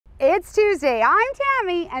It's Tuesday, I'm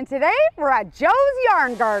Tammy, and today we're at Joe's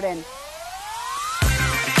Yarn Garden.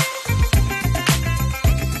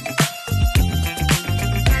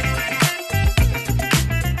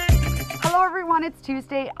 Hello everyone, it's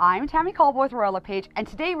Tuesday, I'm Tammy Colbow with LePage, and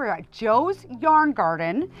today we're at Joe's Yarn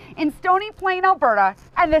Garden in Stony Plain, Alberta,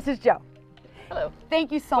 and this is Joe. Hello.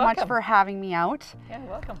 Thank you so much for having me out. Yeah,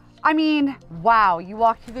 welcome. I mean, wow, you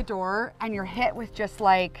walk through the door and you're hit with just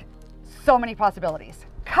like so many possibilities.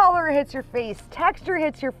 Color hits your face, texture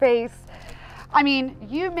hits your face. I mean,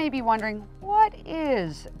 you may be wondering, what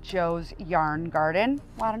is Joe's Yarn Garden?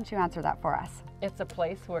 Why don't you answer that for us? It's a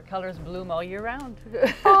place where colors bloom all year round.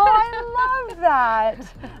 Oh, I love that.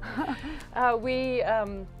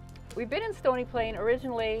 We've been in Stony Plain,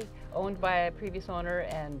 originally owned by a previous owner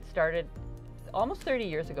and started almost 30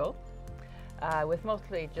 years ago with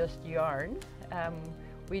mostly just yarn.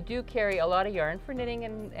 We do carry a lot of yarn for knitting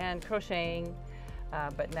and crocheting.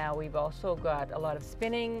 But now we've also got a lot of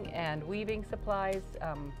spinning and weaving supplies,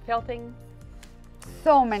 felting.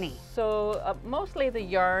 So many. So mostly the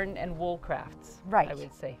yarn and wool crafts, right, I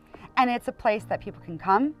would say. And it's a place that people can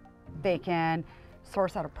come, they can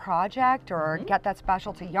source out a project or get that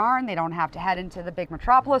specialty yarn. They don't have to head into the big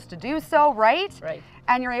metropolis to do so, right? Right.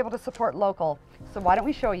 And you're able to support local. So why don't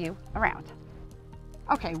we show you around?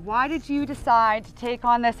 Okay, why did you decide to take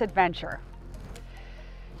on this adventure?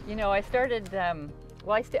 You know, I started,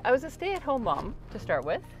 I was a stay-at-home mom to start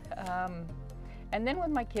with. And then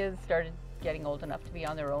when my kids started getting old enough to be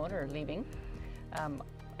on their own or leaving,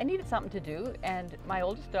 I needed something to do. And my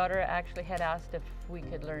oldest daughter actually had asked if we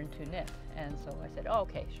could learn to knit. And so I said, oh,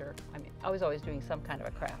 okay, sure. I mean, I was always doing some kind of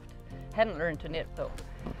a craft. Hadn't learned to knit though.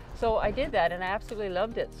 So I did that and I absolutely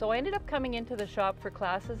loved it. So I ended up coming into the shop for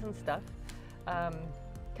classes and stuff,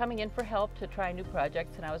 coming in for help to try new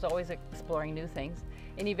projects, and I was always exploring new things.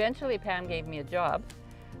 And eventually Pam gave me a job,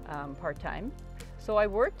 part-time. So I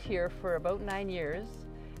worked here for about 9 years,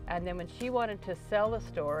 and then when she wanted to sell the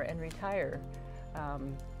store and retire,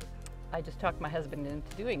 I just talked my husband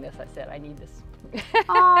into doing this. I said, I need this. Oh,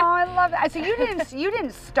 I love that. So you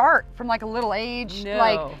didn't start from like a little age, no,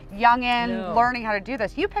 like youngin', learning how to do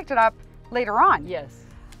this. You picked it up later on. Yes.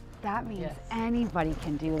 That means anybody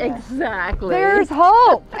can do this. Exactly. There's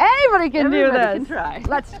hope. Anybody can do this. Everybody can try.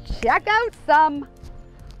 Let's check out some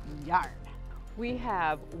yarn. We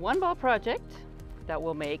have one ball project that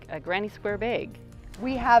will make a granny square bag.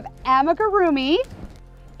 We have amigurumi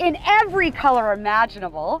in every color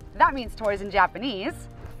imaginable. That means toys in Japanese.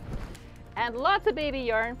 And lots of baby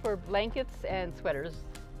yarn for blankets and sweaters.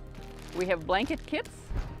 We have blanket kits.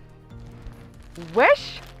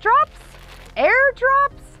 Wish drops, air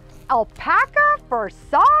drops, alpaca for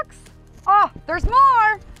socks. Oh, there's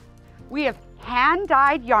more. We have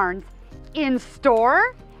hand-dyed yarns in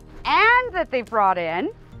store and that they brought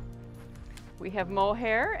in. We have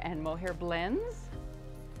mohair and mohair blends.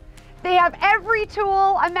 They have every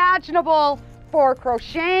tool imaginable for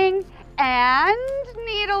crocheting and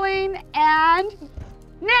needling and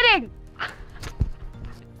knitting.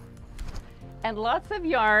 And lots of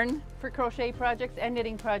yarn for crochet projects and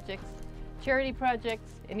knitting projects, charity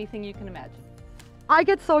projects, anything you can imagine. I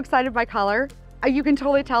get so excited by color. You can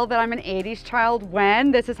totally tell that I'm an 80s child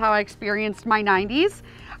when this is how I experienced my 90s.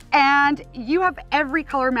 And you have every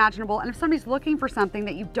color imaginable. And if somebody's looking for something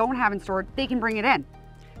that you don't have in store, they can bring it in.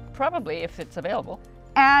 Probably, if it's available.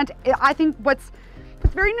 And I think what's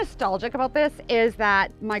very nostalgic about this is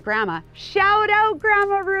that my grandma, shout out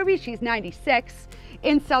Grandma Ruby, she's 96,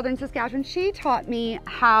 in southern Saskatchewan. She taught me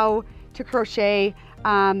how to crochet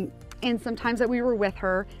in some times that we were with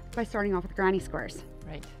her by starting off with granny squares.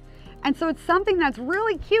 Right. And so it's something that's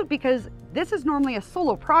really cute because this is normally a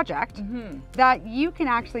solo project that you can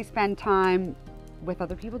actually spend time with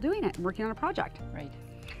other people doing it and working on a project. Right.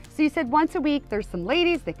 So you said once a week, there's some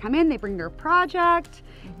ladies, they come in, they bring their project,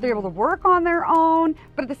 they're able to work on their own,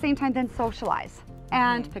 but at the same time then socialize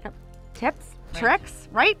and pick up tips, tricks,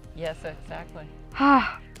 right? Yes, exactly.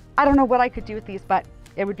 I don't know what I could do with these, but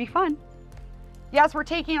it would be fun. Yes, we're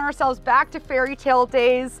taking ourselves back to fairy tale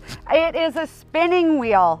days. It is a spinning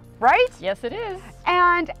wheel, right? Yes, it is.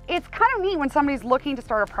 And it's kind of neat when somebody's looking to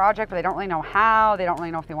start a project, but they don't really know how, they don't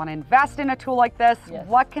really know if they want to invest in a tool like this. Yes.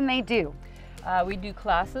 What can they do? We do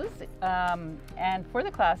classes, and for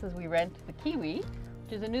the classes we rent the Kiwi,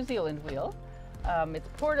 which is a New Zealand wheel. It's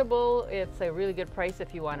portable, it's a really good price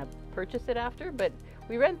if you want to purchase it after, but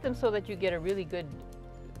we rent them so that you get a really good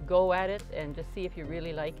go at it and just see if you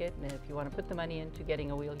really like it and if you want to put the money into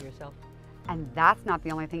getting a wheel yourself. And that's not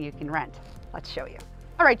the only thing you can rent. Let's show you.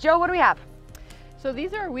 All right, Joe, what do we have? So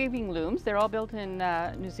these are weaving looms. They're all built in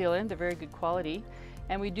New Zealand. They're very good quality.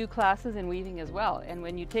 And we do classes in weaving as well. And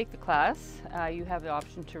when you take the class, you have the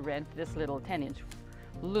option to rent this little 10-inch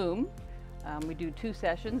loom. We do 2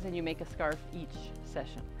 sessions and you make a scarf each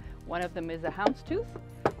session. One of them is a houndstooth,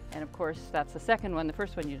 and of course that's the second one. The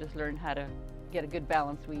first one you just learn how to get a good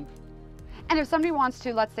balanced weave. And if somebody wants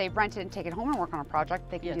to, let's say, rent it and take it home and work on a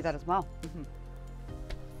project, they can do that as well.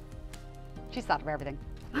 She's thought of everything.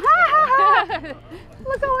 Look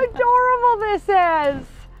how adorable this is.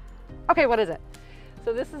 Okay, what is it?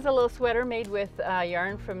 So this is a little sweater made with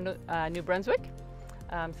yarn from New Brunswick.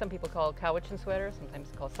 Some people call it Cowichan sweater, sometimes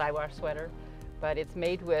it's called Siwash sweater, but it's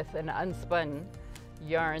made with an unspun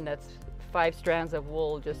yarn that's 5 strands of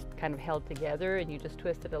wool just kind of held together, and you just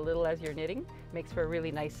twist it a little as you're knitting. Makes for a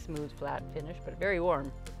really nice, smooth, flat finish, but very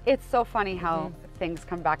warm. It's so funny how things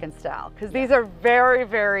come back in style, because these are very,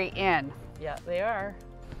 very in. Yeah, they are.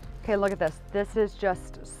 Okay, look at this. This is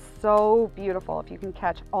just so beautiful. If you can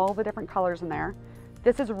catch all the different colors in there.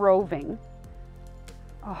 This is roving.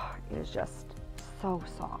 Oh, it is just so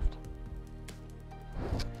soft.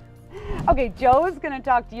 Okay, Joe is going to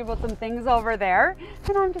talk to you about some things over there,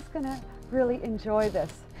 and I'm just going to really enjoy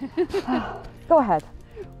this. Go ahead.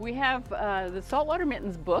 We have the saltwater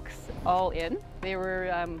mittens books all in. They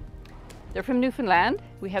were, they're from Newfoundland.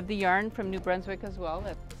 We have the yarn from New Brunswick as well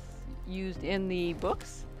that's used in the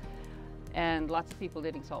books, and lots of people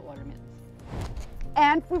knitting saltwater mittens.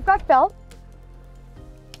 And we've got felt.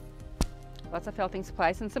 Lots of felting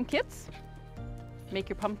supplies and some kits. Make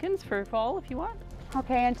your pumpkins for fall if you want.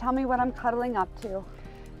 Okay, and tell me what I'm cuddling up to.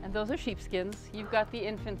 And those are sheepskins. You've got the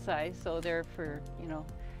infant size, so they're for, you know,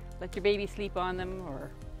 let your baby sleep on them,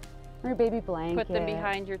 or your baby blanket. Put them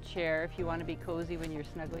behind your chair if you want to be cozy when you're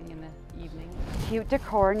snuggling in the evening. Cute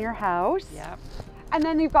decor in your house. Yeah. And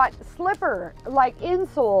then you've got slipper, like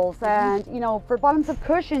insoles and, you know, for bottoms of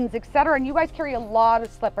cushions, etc. And you guys carry a lot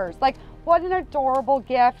of slippers. Like, what an adorable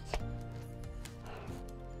gift.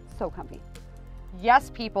 So comfy.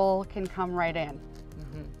 Yes, people can come right in.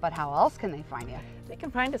 But how else can they find you? They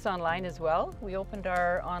can find us online as well. We opened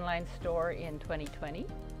our online store in 2020.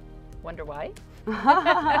 Wonder why?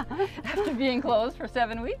 After being closed for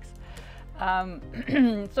 7 weeks.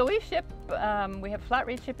 So we ship, we have flat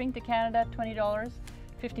rate shipping to Canada, $20,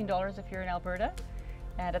 $15 if you're in Alberta.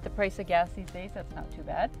 And at the price of gas these days, that's not too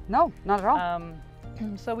bad. No, not at all.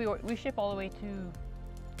 So we ship all the way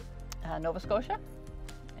to Nova Scotia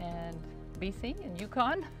and BC and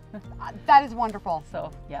Yukon. That is wonderful.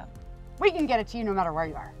 So, yeah. We can get it to you no matter where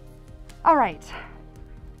you are. All right.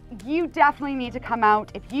 You definitely need to come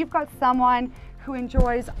out. If you've got someone who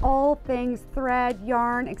enjoys all things thread,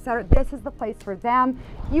 yarn, etc., this is the place for them.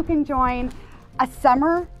 You can join a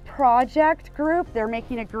summer project group. They're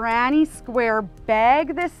making a granny square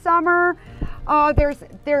bag this summer.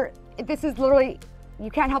 This is literally,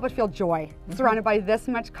 you can't help but feel joy surrounded by this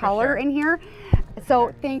much color in here.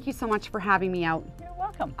 So thank you so much for having me out. You're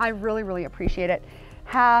welcome. I really, really appreciate it.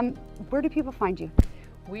 Where do people find you?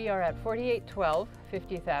 We are at 4812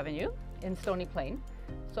 50th Avenue in Stony Plain.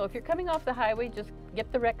 So if you're coming off the highway, just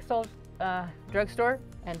get the Rexall drugstore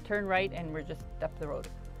and turn right, and we're just up the road.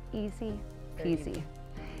 Easy Very peasy. easy.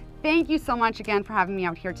 Thank you so much again for having me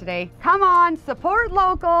out here today. Come on, support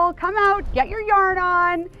local, come out, get your yarn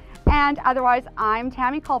on. And otherwise, I'm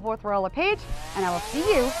Tammy Colbow with LePage, and I will see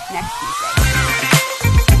you next Tuesday.